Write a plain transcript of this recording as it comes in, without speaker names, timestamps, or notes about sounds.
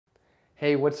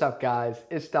Hey, what's up guys?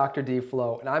 It's Dr.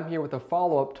 D-Flo and I'm here with a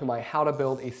follow-up to my how to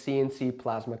build a CNC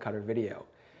plasma cutter video.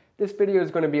 This video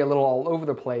is going to be a little all over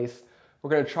the place.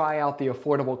 We're going to try out the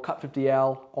affordable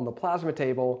CUT50L on the plasma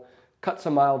table, cut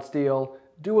some mild steel,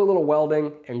 do a little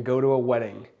welding, and go to a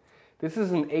wedding. This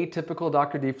is an atypical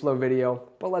Dr. D-Flo video,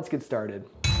 but let's get started.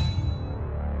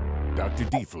 Dr.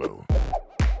 D-Flo.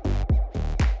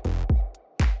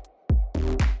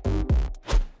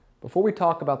 Before we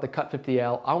talk about the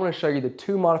CUT50L, I want to show you the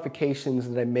two modifications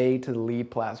that I made to the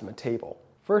lead plasma table.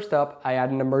 First up, I add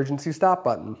an emergency stop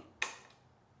button.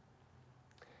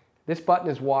 This button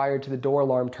is wired to the door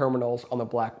alarm terminals on the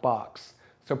black box,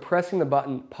 so pressing the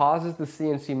button pauses the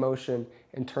CNC motion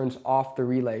and turns off the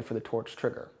relay for the torch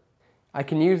trigger. I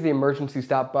can use the emergency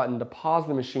stop button to pause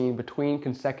the machine between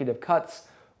consecutive cuts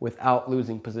without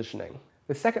losing positioning.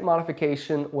 The second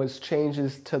modification was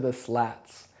changes to the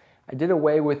slats. I did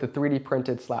away with the 3D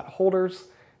printed slat holders.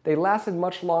 They lasted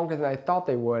much longer than I thought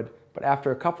they would, but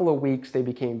after a couple of weeks they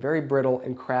became very brittle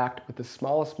and cracked with the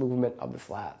smallest movement of the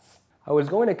slats. I was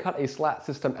going to cut a slat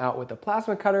system out with a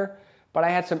plasma cutter, but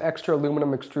I had some extra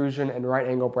aluminum extrusion and right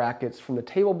angle brackets from the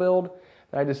table build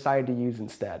that I decided to use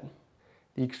instead.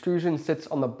 The extrusion sits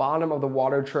on the bottom of the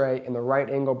water tray and the right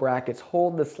angle brackets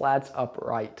hold the slats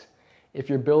upright. If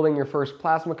you're building your first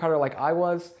plasma cutter like I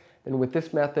was, then with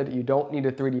this method, you don't need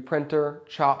a 3D printer,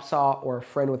 chop saw, or a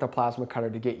friend with a plasma cutter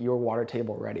to get your water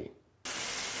table ready.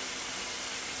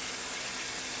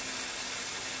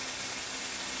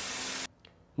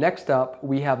 Next up,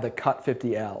 we have the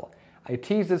CUT50L. I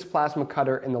teased this plasma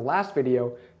cutter in the last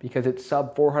video because its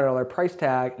sub $400 price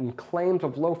tag and claims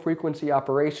of low frequency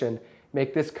operation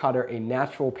make this cutter a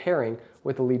natural pairing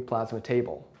with the lead plasma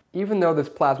table. Even though this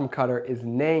plasma cutter is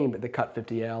named the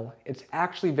CUT50L, it's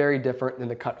actually very different than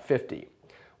the CUT50,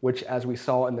 which, as we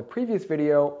saw in the previous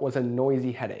video, was a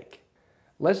noisy headache.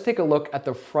 Let's take a look at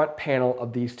the front panel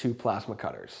of these two plasma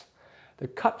cutters. The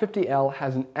CUT50L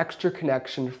has an extra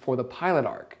connection for the pilot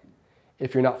arc.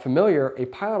 If you're not familiar, a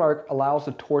pilot arc allows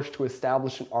the torch to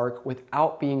establish an arc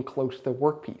without being close to the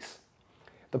workpiece.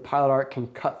 The pilot arc can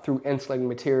cut through insulating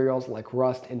materials like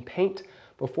rust and paint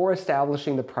before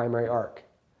establishing the primary arc.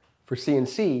 For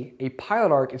CNC, a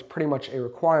pilot arc is pretty much a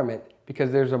requirement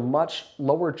because there's a much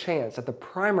lower chance that the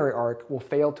primary arc will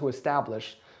fail to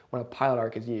establish when a pilot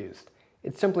arc is used.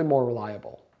 It's simply more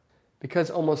reliable. Because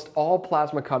almost all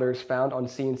plasma cutters found on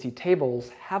CNC tables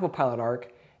have a pilot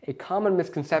arc, a common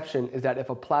misconception is that if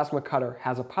a plasma cutter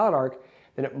has a pilot arc,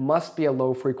 then it must be a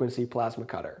low frequency plasma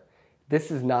cutter.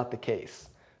 This is not the case.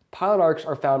 Pilot arcs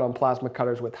are found on plasma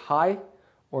cutters with high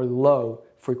or low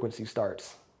frequency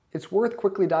starts. It's worth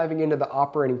quickly diving into the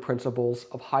operating principles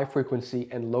of high frequency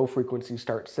and low frequency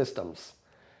start systems.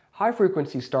 High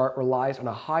frequency start relies on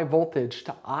a high voltage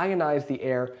to ionize the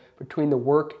air between the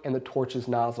work and the torch's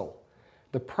nozzle.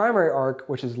 The primary arc,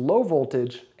 which is low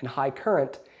voltage and high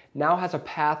current, now has a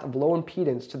path of low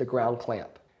impedance to the ground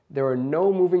clamp. There are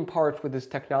no moving parts with this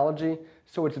technology,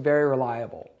 so it's very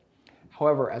reliable.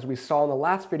 However, as we saw in the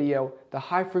last video, the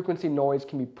high frequency noise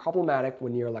can be problematic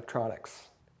when near electronics.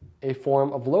 A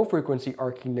form of low-frequency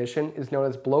arc ignition is known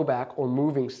as blowback or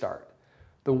moving start.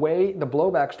 The way the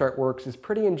blowback start works is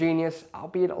pretty ingenious,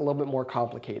 albeit a little bit more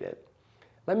complicated.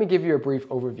 Let me give you a brief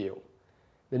overview.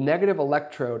 The negative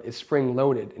electrode is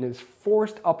spring-loaded and is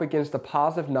forced up against the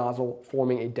positive nozzle,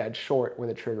 forming a dead short when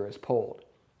the trigger is pulled.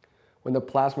 When the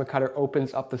plasma cutter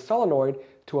opens up the solenoid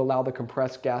to allow the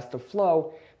compressed gas to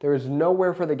flow, there is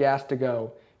nowhere for the gas to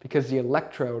go because the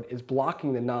electrode is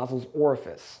blocking the nozzle's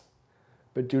orifice.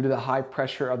 But due to the high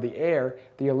pressure of the air,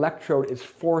 the electrode is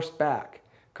forced back,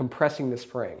 compressing the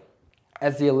spring.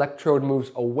 As the electrode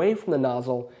moves away from the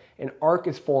nozzle, an arc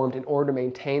is formed in order to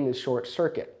maintain this short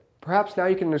circuit. Perhaps now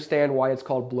you can understand why it's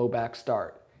called blowback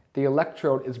start. The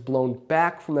electrode is blown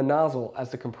back from the nozzle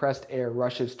as the compressed air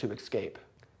rushes to escape.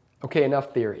 Okay,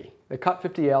 enough theory. The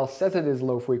CUT50L says it is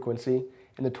low frequency,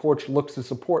 and the torch looks to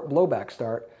support blowback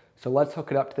start, so let's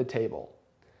hook it up to the table.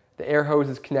 The air hose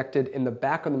is connected in the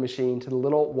back of the machine to the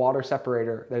little water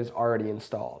separator that is already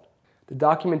installed. The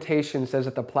documentation says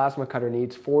that the plasma cutter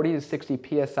needs 40 to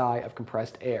 60 psi of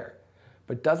compressed air,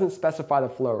 but doesn't specify the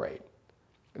flow rate.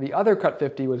 The other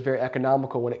CUT50 was very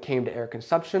economical when it came to air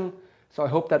consumption, so I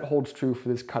hope that holds true for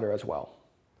this cutter as well.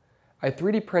 I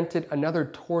 3D printed another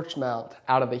torch mount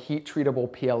out of a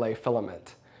heat-treatable PLA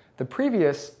filament. The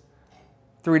previous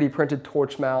 3D printed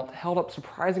torch mount held up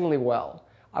surprisingly well.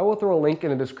 I will throw a link in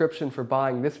the description for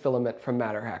buying this filament from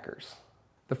Matter Hackers.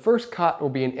 The first cut will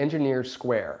be an engineered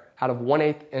square out of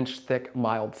 1/8 inch thick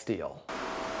mild steel.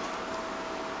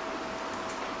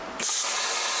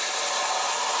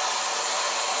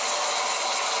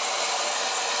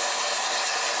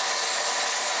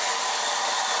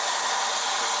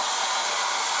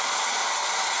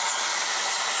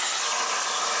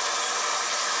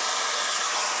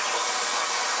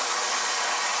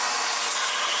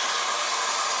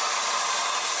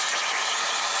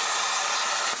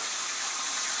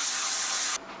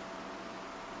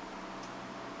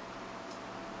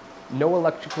 No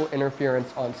electrical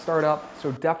interference on startup,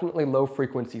 so definitely low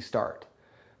frequency start.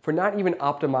 For not even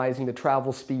optimizing the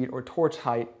travel speed or torch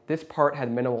height, this part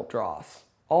had minimal dross.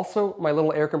 Also, my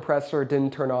little air compressor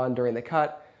didn't turn on during the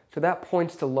cut, so that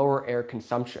points to lower air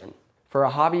consumption. For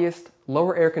a hobbyist,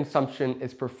 lower air consumption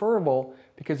is preferable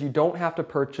because you don't have to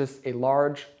purchase a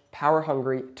large,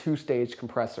 power-hungry two-stage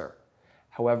compressor.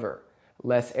 However,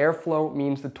 less airflow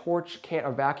means the torch can't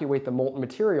evacuate the molten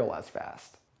material as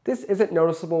fast. This isn't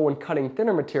noticeable when cutting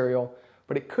thinner material,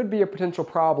 but it could be a potential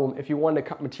problem if you want to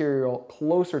cut material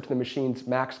closer to the machine's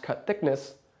max cut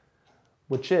thickness,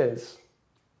 which is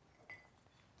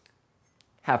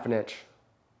 ½ inch.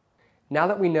 Now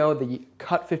that we know the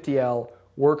CUT50L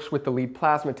works with the lead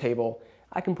plasma table,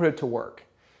 I can put it to work.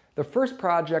 The first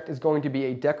project is going to be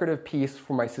a decorative piece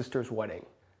for my sister's wedding.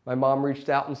 My mom reached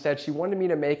out and said she wanted me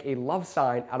to make a love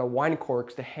sign out of wine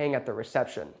corks to hang at the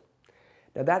reception.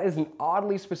 Now that is an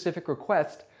oddly specific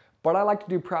request, but I like to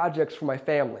do projects for my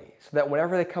family so that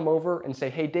whenever they come over and say,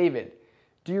 "Hey David,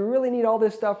 do you really need all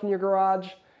this stuff in your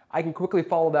garage?" I can quickly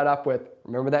follow that up with,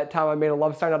 "Remember that time I made a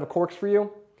love sign out of corks for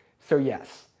you?" So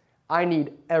yes, I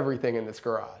need everything in this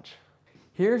garage.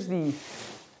 Here's the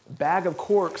bag of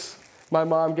corks my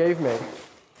mom gave me.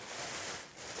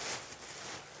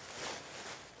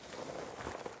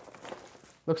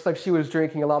 Looks like she was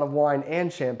drinking a lot of wine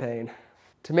and champagne.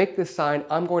 To make this sign,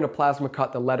 I'm going to plasma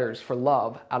cut the letters for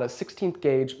love out of 16th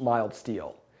gauge mild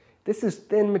steel. This is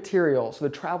thin material, so the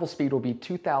travel speed will be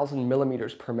 2,000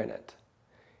 millimeters per minute.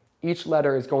 Each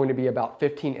letter is going to be about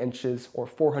 15 inches or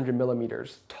 400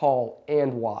 millimeters tall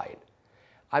and wide.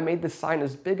 I made this sign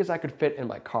as big as I could fit in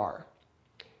my car.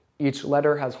 Each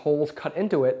letter has holes cut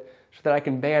into it so that I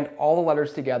can band all the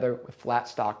letters together with flat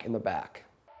stock in the back.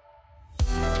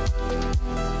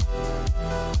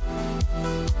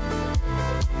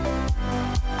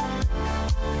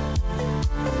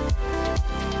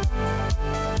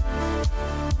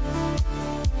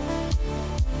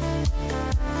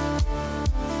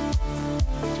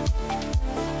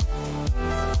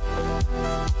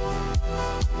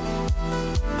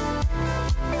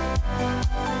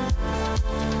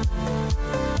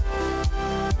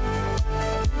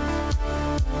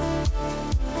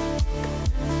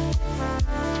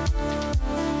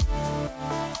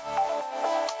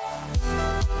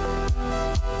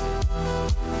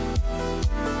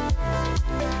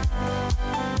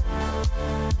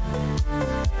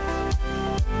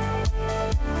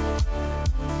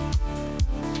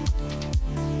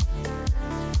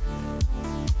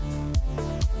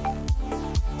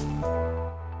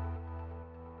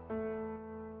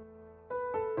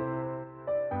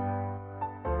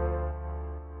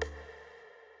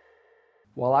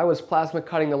 While I was plasma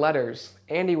cutting the letters,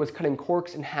 Andy was cutting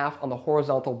corks in half on the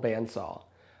horizontal bandsaw.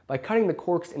 By cutting the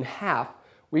corks in half,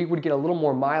 we would get a little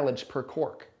more mileage per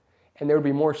cork, and there would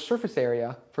be more surface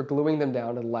area for gluing them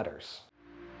down to the letters.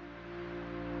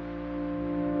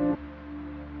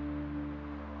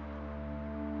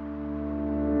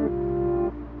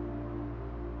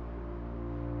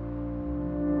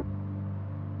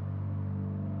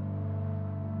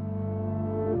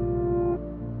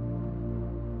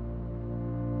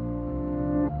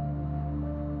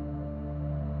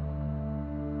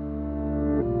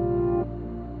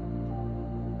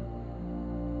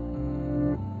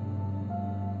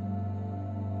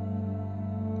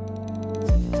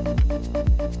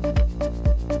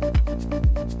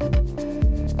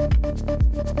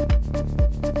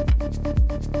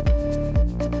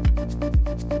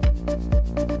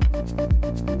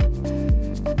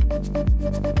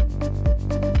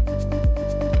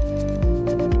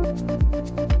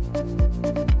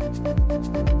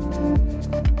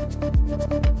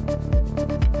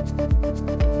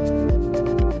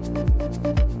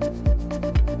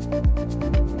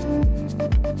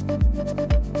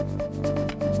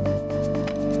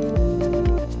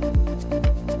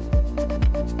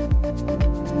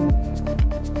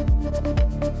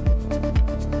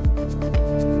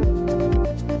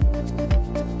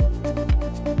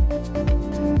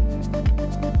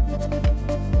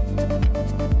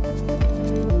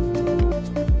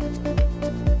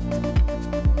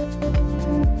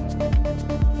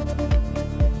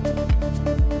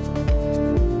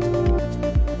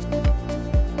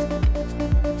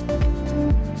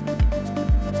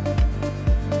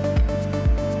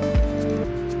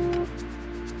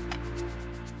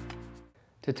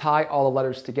 To tie all the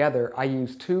letters together, I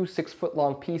used two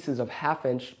 6-foot-long pieces of 1/2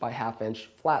 inch by 1/2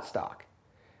 inch flat stock.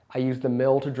 I used the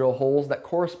mill to drill holes that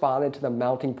corresponded to the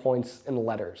mounting points in the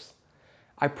letters.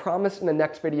 I promise in the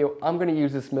next video I'm going to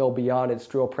use this mill beyond its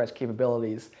drill press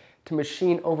capabilities to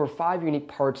machine over 5 unique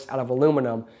parts out of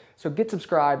aluminum, so get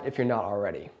subscribed if you're not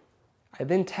already. I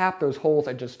then tapped those holes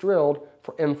I just drilled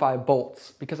for M5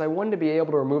 bolts because I wanted to be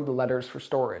able to remove the letters for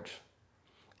storage.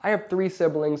 I have 3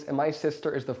 siblings and my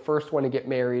sister is the first one to get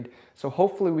married, so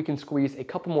hopefully we can squeeze a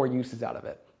couple more uses out of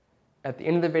it. At the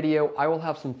end of the video, I will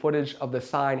have some footage of the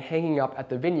sign hanging up at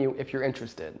the venue if you're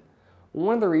interested.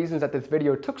 One of the reasons that this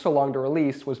video took so long to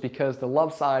release was because the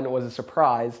love sign was a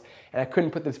surprise and I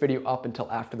couldn't put this video up until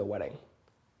after the wedding.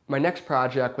 My next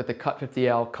project with the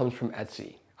CUT50L comes from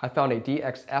Etsy. I found a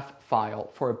DXF file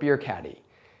for a beer caddy.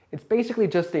 It's basically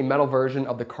just a metal version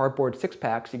of the cardboard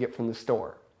 6-packs you get from the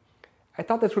store. I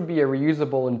thought this would be a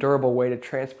reusable and durable way to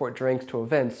transport drinks to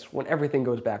events when everything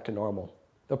goes back to normal.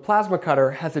 The plasma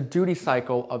cutter has a duty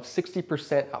cycle of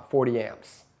 60% at 40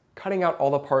 amps. Cutting out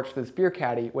all the parts for this beer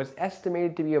caddy was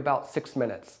estimated to be about 6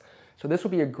 minutes, so this would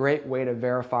be a great way to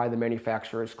verify the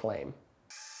manufacturer's claim.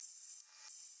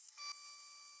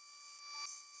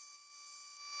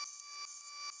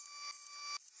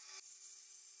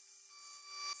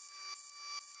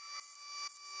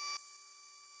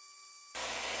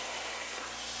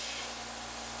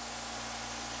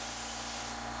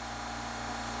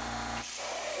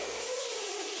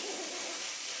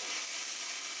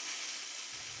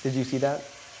 Did you see that?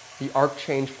 The arc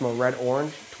changed from a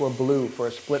red-orange to a blue for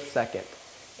a split second.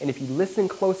 And if you listen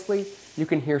closely, you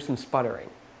can hear some sputtering.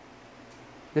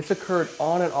 This occurred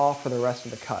on and off for the rest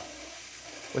of the cut.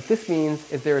 What this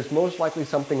means is there is most likely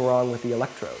something wrong with the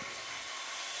electrodes.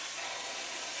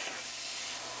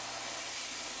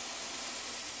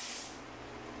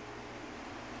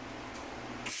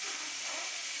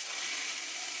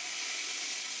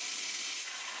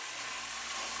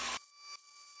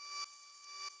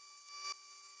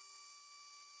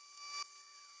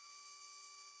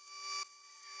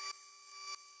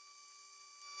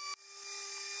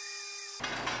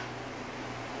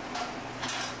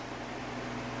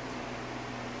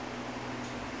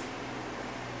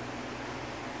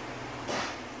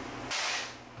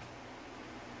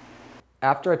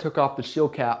 After I took off the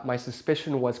shield cap, my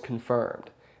suspicion was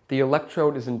confirmed. The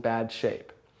electrode is in bad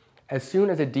shape. As soon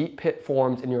as a deep pit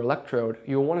forms in your electrode,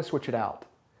 you will want to switch it out.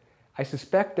 I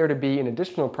suspect there to be an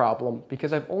additional problem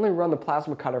because I've only run the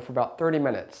plasma cutter for about 30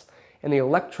 minutes, and the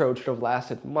electrode should have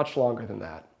lasted much longer than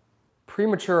that.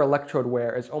 Premature electrode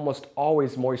wear is almost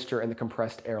always moisture in the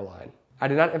compressed air line. I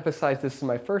did not emphasize this in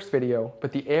my first video,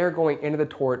 but the air going into the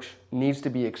torch needs to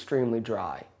be extremely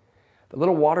dry. The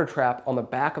little water trap on the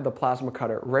back of the plasma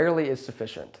cutter rarely is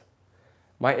sufficient.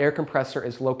 My air compressor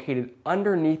is located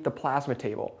underneath the plasma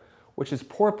table, which is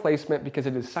poor placement because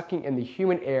it is sucking in the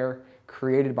humid air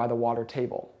created by the water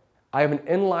table. I have an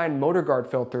inline motor guard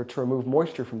filter to remove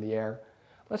moisture from the air.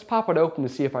 Let's pop it open to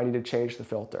see if I need to change the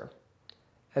filter.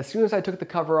 As soon as I took the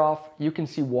cover off, you can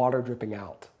see water dripping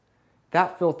out.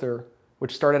 That filter,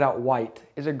 which started out white,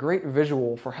 is a great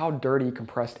visual for how dirty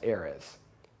compressed air is.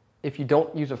 If you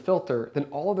don't use a filter, then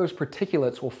all of those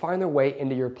particulates will find their way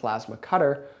into your plasma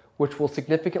cutter, which will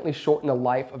significantly shorten the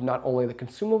life of not only the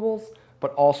consumables,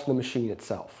 but also the machine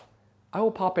itself. I will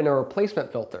pop in a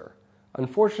replacement filter.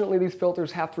 Unfortunately, these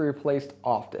filters have to be replaced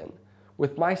often.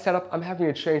 With my setup, I'm having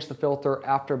to change the filter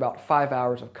after about 5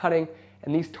 hours of cutting,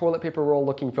 and these toilet paper roll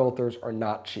looking filters are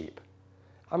not cheap.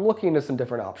 I'm looking into some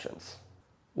different options.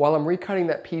 While I'm recutting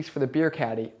that piece for the beer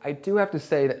caddy, I do have to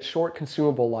say that short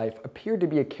consumable life appeared to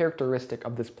be a characteristic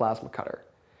of this plasma cutter.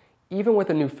 Even with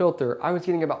a new filter, I was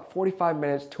getting about 45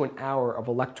 minutes to an hour of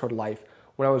electrode life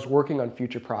when I was working on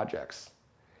future projects.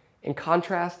 In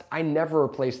contrast, I never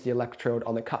replaced the electrode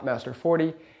on the Cutmaster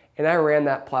 40, and I ran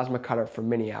that plasma cutter for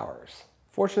many hours.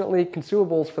 Fortunately,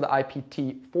 consumables for the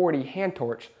IPT 40 hand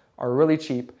torch are really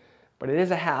cheap, but it is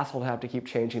a hassle to have to keep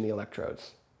changing the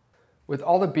electrodes. With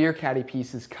all the beer caddy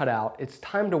pieces cut out, it's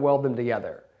time to weld them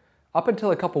together. Up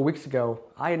until a couple weeks ago,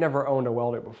 I had never owned a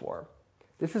welder before.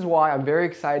 This is why I'm very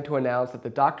excited to announce that the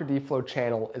Dr. D-Flo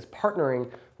channel is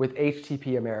partnering with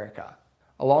HTP America.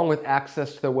 Along with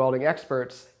access to the welding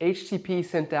experts, HTP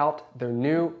sent out their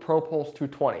new ProPulse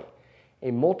 220,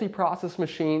 a multi-process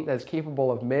machine that is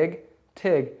capable of MIG,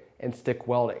 TIG, and stick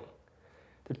welding.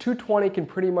 The 220 can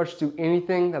pretty much do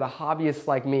anything that a hobbyist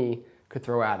like me could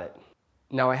throw at it.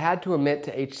 Now, I had to admit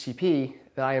to HTP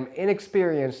that I am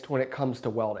inexperienced when it comes to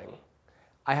welding.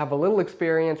 I have a little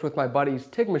experience with my buddy's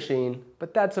TIG machine,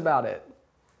 but that's about it.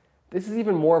 This is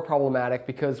even more problematic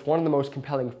because one of the most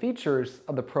compelling features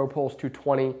of the ProPulse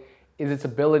 220 is its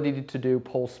ability to do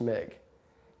pulse MIG,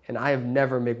 and I have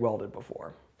never MIG welded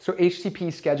before. So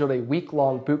HTP scheduled a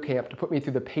week-long boot camp to put me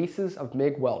through the paces of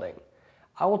MIG welding.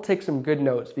 I will take some good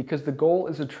notes because the goal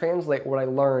is to translate what I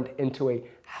learned into a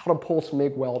how to pulse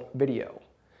MIG weld video.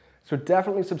 So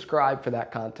definitely subscribe for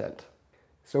that content.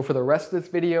 So for the rest of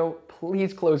this video,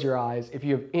 please close your eyes if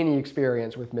you have any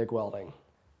experience with MIG welding.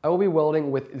 I will be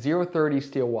welding with 030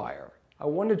 steel wire. I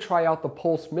wanted to try out the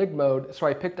pulse MIG mode, so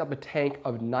I picked up a tank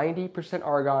of 90%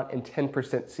 argon and 10%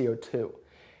 CO2.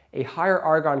 A higher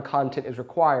argon content is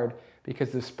required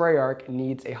because the spray arc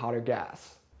needs a hotter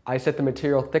gas. I set the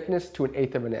material thickness to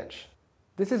 1/8 of an inch.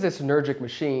 This is a synergic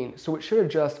machine, so it should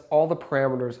adjust all the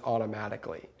parameters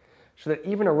automatically, so that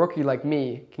even a rookie like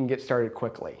me can get started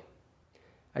quickly.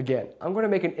 Again, I'm going to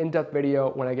make an in-depth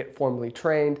video when I get formally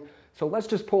trained, so let's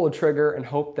just pull the trigger and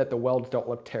hope that the welds don't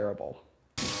look terrible.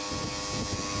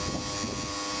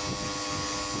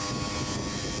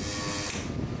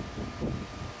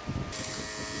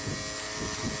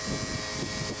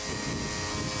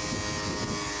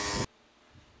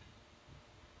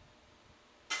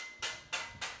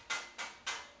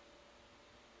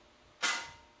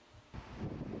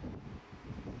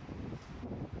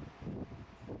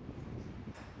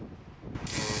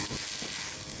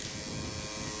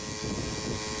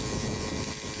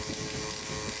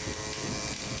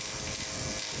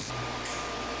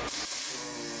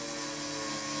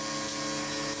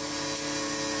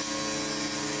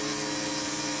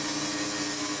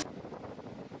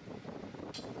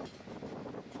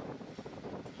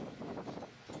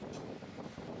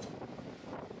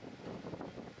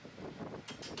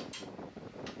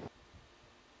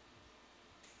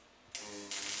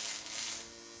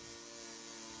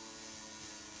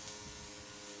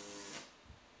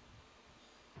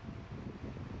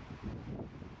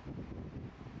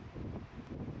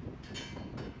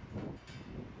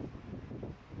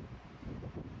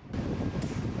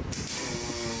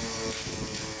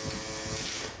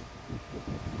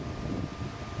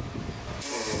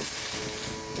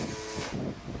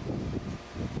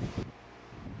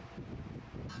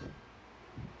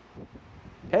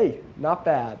 Hey, not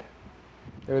bad.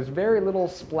 There was very little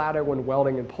splatter when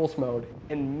welding in pulse mode,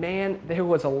 and man, there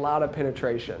was a lot of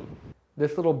penetration.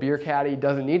 This little beer caddy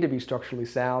doesn't need to be structurally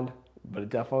sound, but it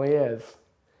definitely is.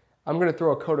 I'm going to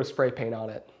throw a coat of spray paint on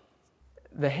it.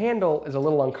 The handle is a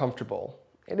little uncomfortable.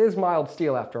 It is mild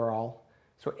steel after all,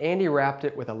 so Andy wrapped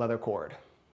it with a leather cord.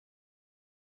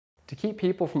 To keep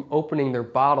people from opening their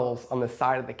bottles on the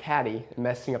side of the caddy and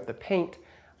messing up the paint,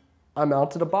 I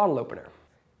mounted a bottle opener.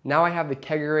 Now I have the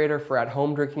kegerator for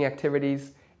at-home drinking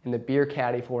activities and the beer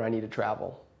caddy for when I need to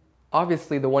travel.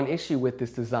 Obviously, the one issue with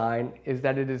this design is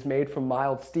that it is made from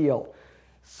mild steel,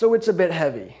 so it's a bit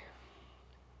heavy.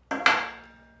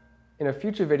 In a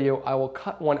future video, I will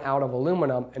cut one out of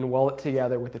aluminum and weld it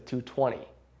together with a 220.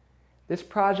 This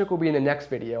project will be in the next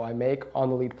video I make on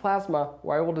the lead plasma,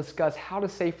 where I will discuss how to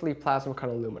safely plasma cut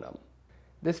aluminum.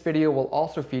 This video will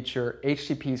also feature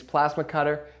HTP's plasma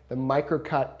cutter, the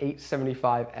MicroCut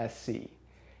 875 SC.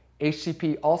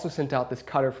 HTP also sent out this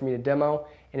cutter for me to demo,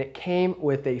 and it came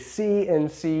with a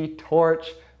CNC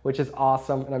torch, which is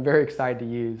awesome, and I'm very excited to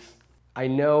use. I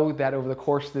know that over the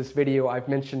course of this video, I've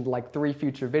mentioned like 3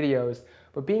 future videos,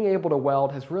 but being able to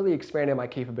weld has really expanded my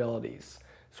capabilities.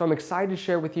 So I'm excited to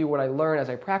share with you what I learn as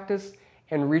I practice,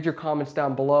 and read your comments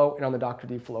down below and on the Dr.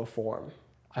 D-Flo forum.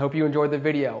 I hope you enjoyed the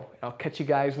video, and I'll catch you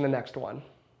guys in the next one.